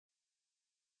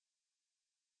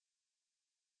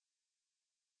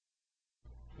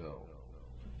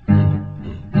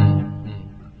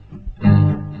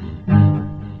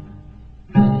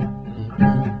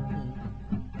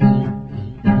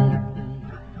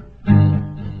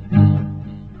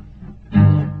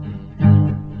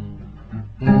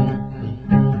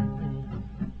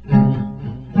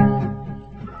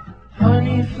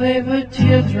favorite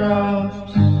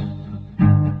teardrops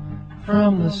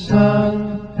from the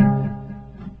sun.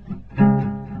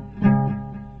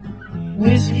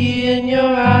 Whiskey in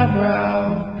your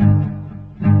eyebrow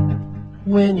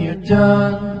when you're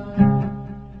done.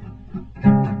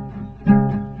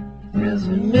 There's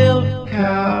a milk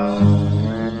cow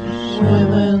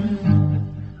swimming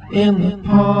in the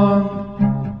pond.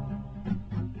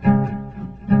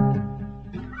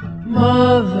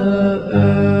 Mother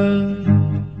Earth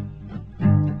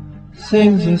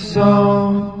sings a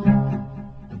song.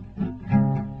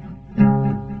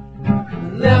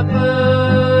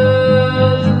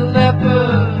 Leopards,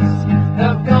 leopards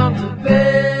have gone to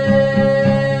bed.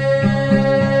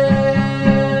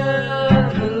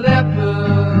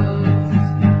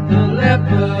 The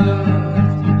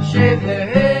leopards shave their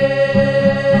head.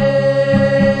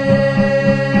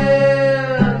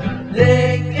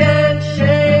 They can't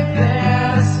shave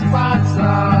their spots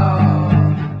off.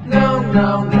 No,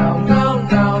 no, no, no,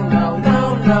 no, no,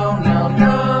 no, no, no,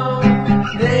 no.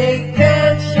 They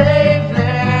can't shave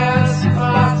their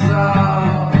spots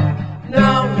off.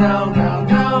 No, no, no,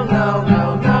 no, no,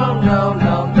 no, no, no,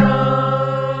 no, no.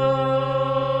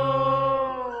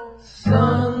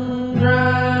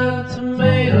 Sundried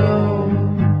tomato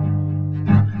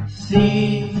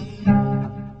seeds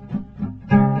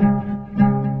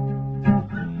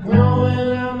growing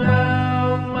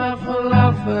around my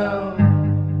falafel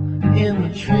in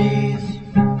the trees.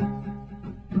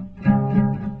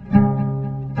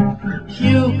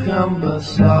 Cucumber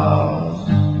sauce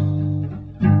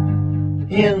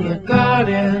in the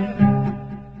garden.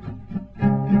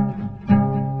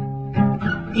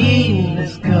 Eden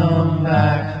has come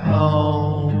back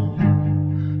home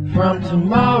from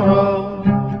tomorrow.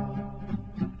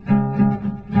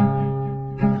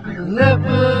 The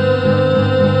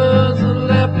leopards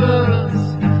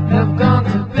have gone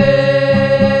to bed.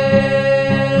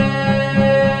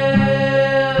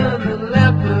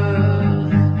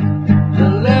 The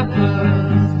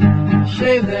leopards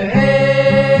shave their head.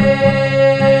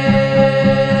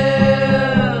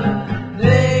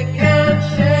 They can't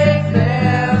shave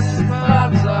their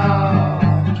spots off.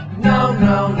 No,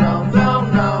 no, no, no,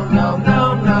 no, no,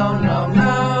 no, no, no,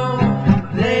 no.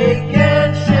 They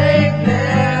can't shave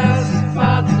their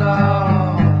spots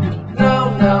off. No,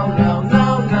 no, no, no,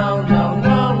 no, no,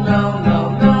 no, no, no,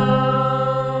 no.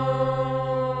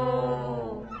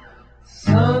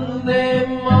 Sunday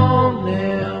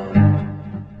morning,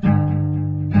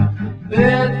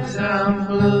 bedtime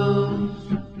blues,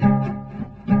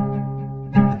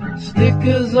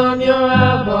 stickers on your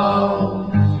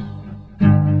eyeballs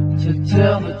to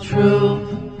tell the truth.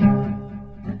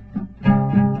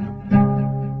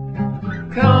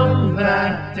 Come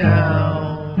back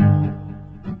down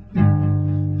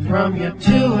from your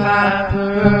too high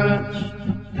perch.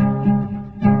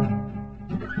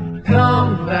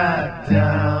 Come back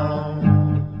down,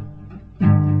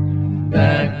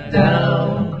 back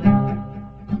down.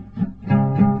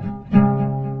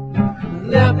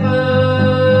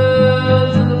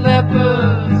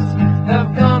 Leopards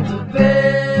have gone to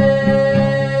bed.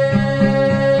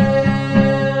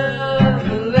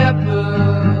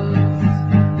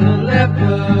 The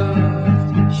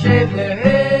leopards shave their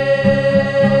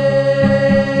head.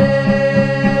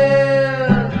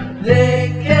 They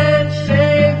can't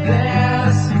shave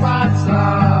their spots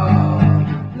off.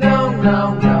 No, no,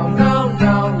 no.